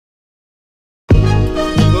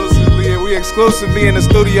exclusively in the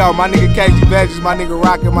studio. My nigga KG Veggies, my nigga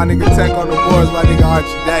Rockin', my nigga Tech on the boards, my nigga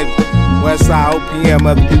Archie Davis. Westside OPM,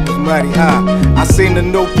 other people's money, I seen the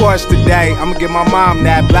new Porsche today. I'ma get my mom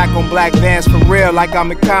that black on black Vans for real, like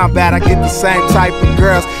I'm in combat. I get the same type of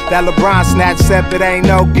girls that LeBron snatch, except it ain't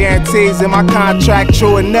no guarantees in my contract.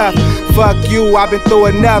 True enough, fuck you, I've been through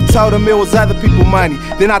enough. Told him it was other people money,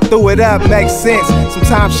 then I threw it up. Makes sense.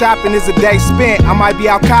 Sometimes shopping is a day spent. I might be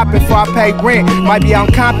out copping before I pay rent. Might be out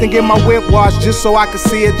in Compton, get my whip washed just so I can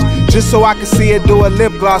see it. Just so I can see it, do a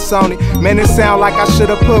lip gloss on it. Man, it sound like I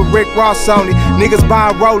should've put Rick Ross on it. Niggas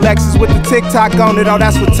buying Rolexes with the TikTok on it. Oh,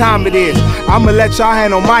 that's what time it is. I'ma let y'all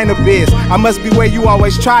handle minor biz. I must be where you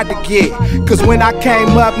always tried to get. Cause when I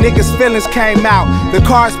came up, niggas' feelings came out. The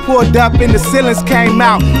cars pulled up and the ceilings came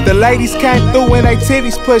out. The ladies came through and they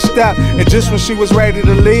titties pushed up. And just when she was ready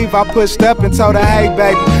to leave, I pushed up and told her, hey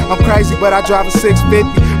baby, I'm crazy but I drive a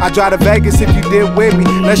 650. I drive to Vegas if you did with me.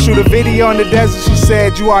 Let's shoot a video in the desert. She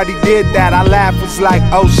said you already did that. I laughed, was like,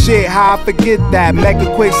 oh shit, how I forget that. Make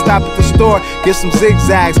a quick stop at the store, get some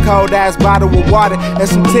zigzags, cold ass bottle with water and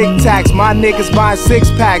some Tic Tacs. My niggas buying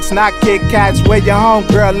 6-packs, not Kit Kats. Where your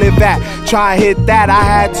homegirl live at? Try and hit that. I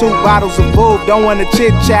had 2 bottles of Vouv. Don't wanna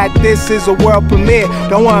chit chat. This is a world premiere.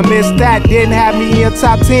 Don't wanna miss that. Didn't have me in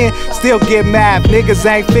top 10. Still get mad. Niggas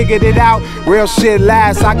ain't figured it out. Real shit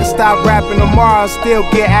lasts. I can stop rapping tomorrow and still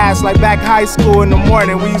get ass. Like back high school in the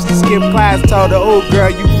morning, we used to skip class. Told her, ooh girl,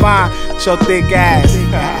 you fine, with your thick ass.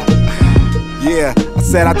 Yeah, I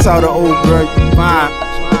said I told her, ooh girl, you fine,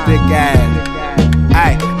 thick ass.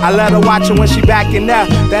 Ay, I love her watching when she backing up.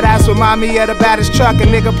 That ass remind me of the baddest truck. A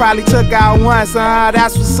nigga probably took out once,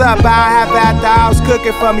 that's what's up. I have at the house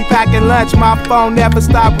cooking for me, packing lunch. My phone never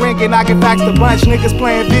stop ringing, I can fax the bunch. Niggas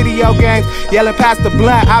playing video games, yelling past the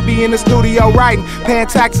blunt. I be in the studio writing, paying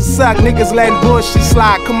taxes suck. Niggas letting bullshit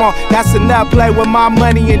slide, come on, that's enough. Play with my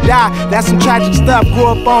money and die, that's some tragic stuff. Grew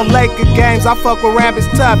up on Laker games, I fuck with Rabbits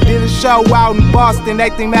tough. Did a show out in Boston,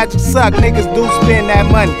 they think magic suck. Niggas do spend that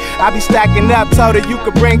money, I be stacking up. Told her you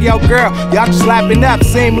could bring your girl, y'all just slapping up.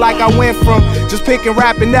 Seemed like I went from just picking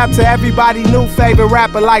rapping up to everybody new favorite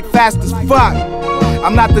rapper like Fast as fuck.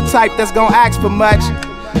 I'm not the type that's gonna ask for much.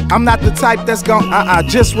 I'm not the type that's gon'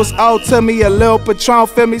 just what's owed to me. A little Patron,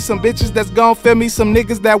 feel me. Some bitches that's gon' feel me. Some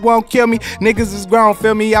niggas that won't kill me. Niggas is grown,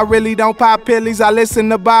 feel me. I really don't pop pillies. I listen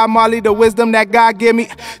to Bob Marley, the wisdom that God give me.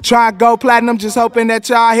 Try and go platinum, just hoping that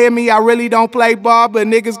y'all hear me. I really don't play ball, but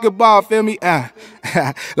niggas good ball, feel me?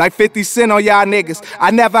 Like 50 Cent on y'all niggas.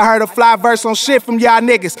 I never heard a fly verse on shit from y'all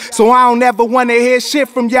niggas, so I don't ever wanna hear shit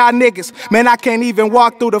from y'all niggas. Man, I can't even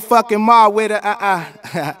walk through the fucking mall with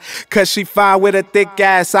her, cause she fine with a thick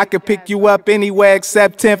ass. I could pick you up anywhere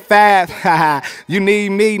except 10-5. You need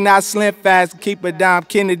me, not Slim Fast. Keep a Dom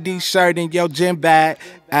Kennedy shirt in your gym bag.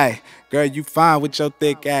 Hey, girl, you fine with your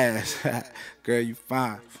thick ass. Girl, you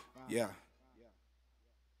fine. Yeah.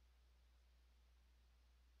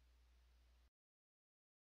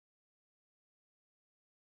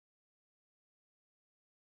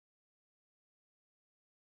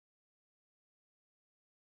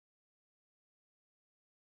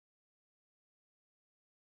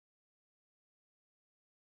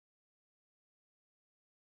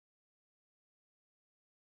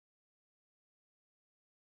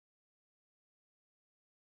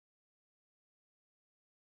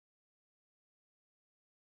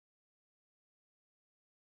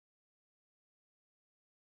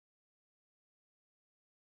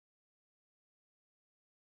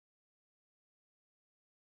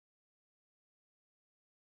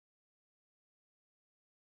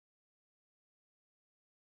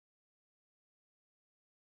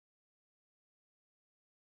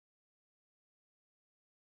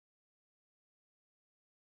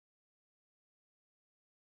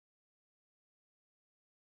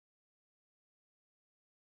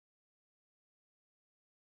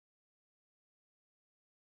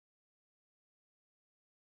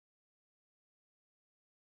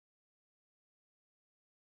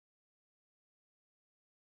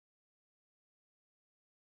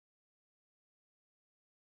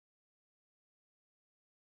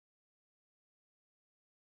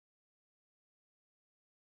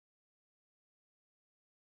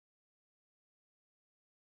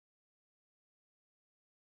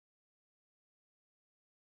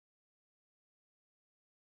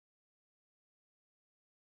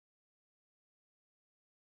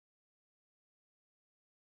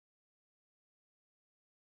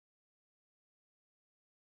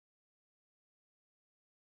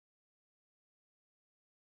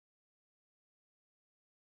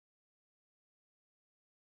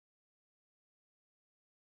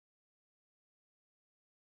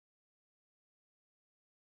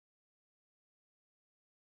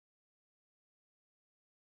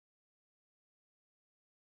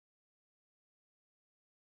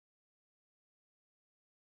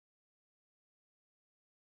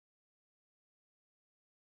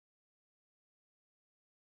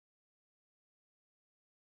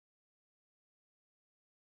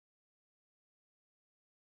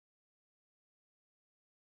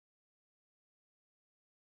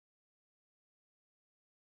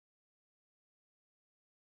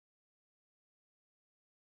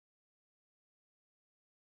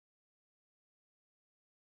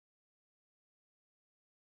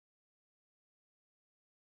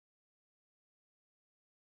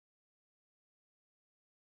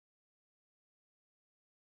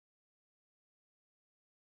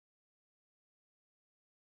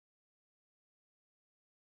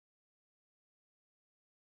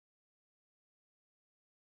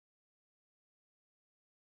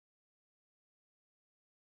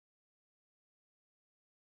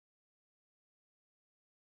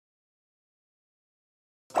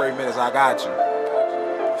 3 minutes, I got you.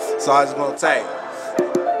 That's all it's gonna take.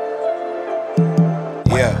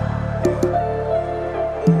 Yeah.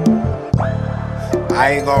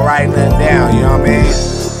 I ain't gonna write nothing down, you know what I mean?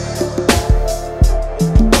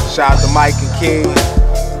 Shout out to Mike and Key,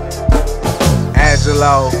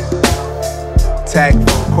 Angelo, Tech for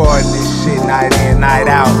recording this shit night in, night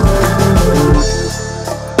out.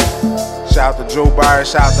 Shout out to Drew Bird,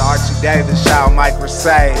 shout out to Archie Davis, shout out Mike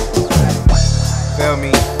Rasay. Feel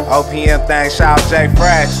me? OPM thing, shout out Jay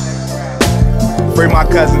Fresh. Free my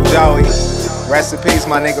cousin Joey. Rest in peace,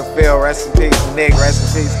 my nigga Phil. Rest in peace, Nick.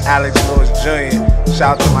 Rest in peace, Alex Lewis Jr.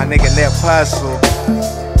 Shout out to my nigga Nip Hustle. You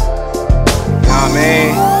know what I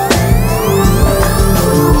mean?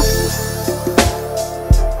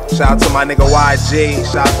 Shout out to my nigga YG.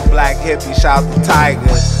 Shout out to Black Hippie. Shout out to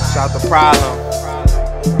Tiger. Shout out to Problem.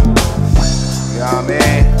 You know what I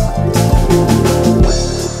mean?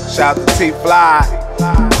 Shout out to T-Fly.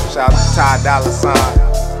 Shout out to Ty Dolla $ign.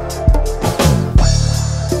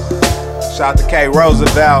 Shout out to K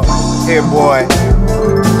Roosevelt, Hit Boy.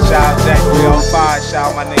 Shout out J305, shout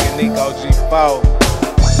out my nigga Nico G4.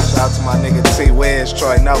 Shout out to my nigga T Wiz,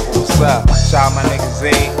 Troy Noble, what's up? Shout out my nigga Z.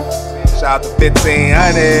 Shout out to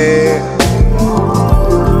 1500.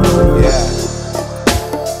 Yeah.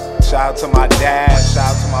 Shout out to my dad, shout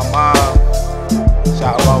out to my mom.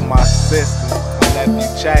 Shout out to my sister, my nephew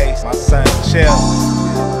Chase, my son Chip.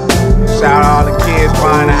 Shout out all the kids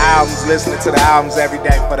buying the albums, listening to the albums every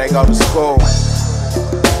day before they go to school.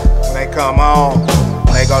 When they come home,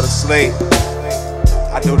 when they go to sleep.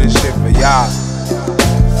 I do this shit for y'all.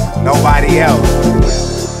 Nobody else.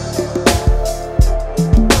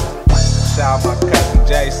 Shout out my cousin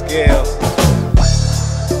Jay Skills.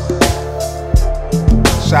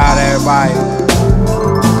 Shout out everybody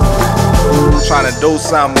trying to do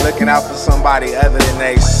something, looking out for somebody other than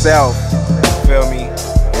they self. Feel me?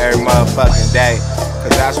 Every motherfucking day,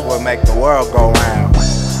 cause that's what make the world go round.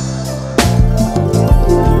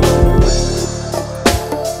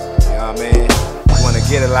 You know what I mean? You wanna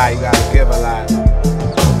get a lot, you gotta give a lot.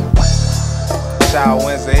 Shout out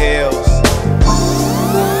Windsor Hills,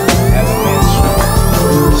 Elementary.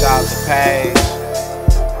 Shout out to Page.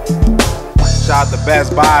 Shout out to Best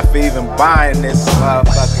Buy for even buying this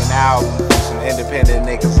motherfucking album from some independent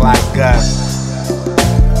niggas like us.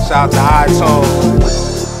 Shout out to iTunes.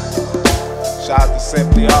 Shout out to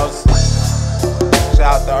Symbiosis.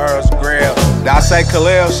 Shout out to Earl's Grill. Did I say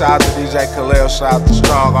Khalil? Shout out to DJ Khalil. Shout out to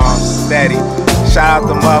Strong Arms Steady. Shout out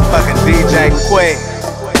to motherfucking DJ Quick.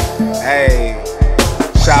 Hey.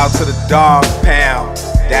 Shout out to the Dog Pound.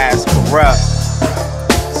 That's Corrupt.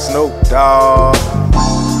 Snoop Dogg.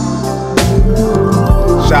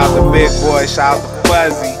 Shout out to Big Boy. Shout out to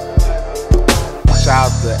Fuzzy. Shout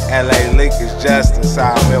out to LA Leakers Justice.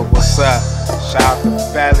 Sour Milk, what's up? Shout out to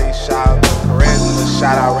Felly. Shout out to Charisma.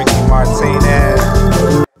 Shout out Ricky Martinez.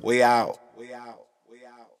 We out.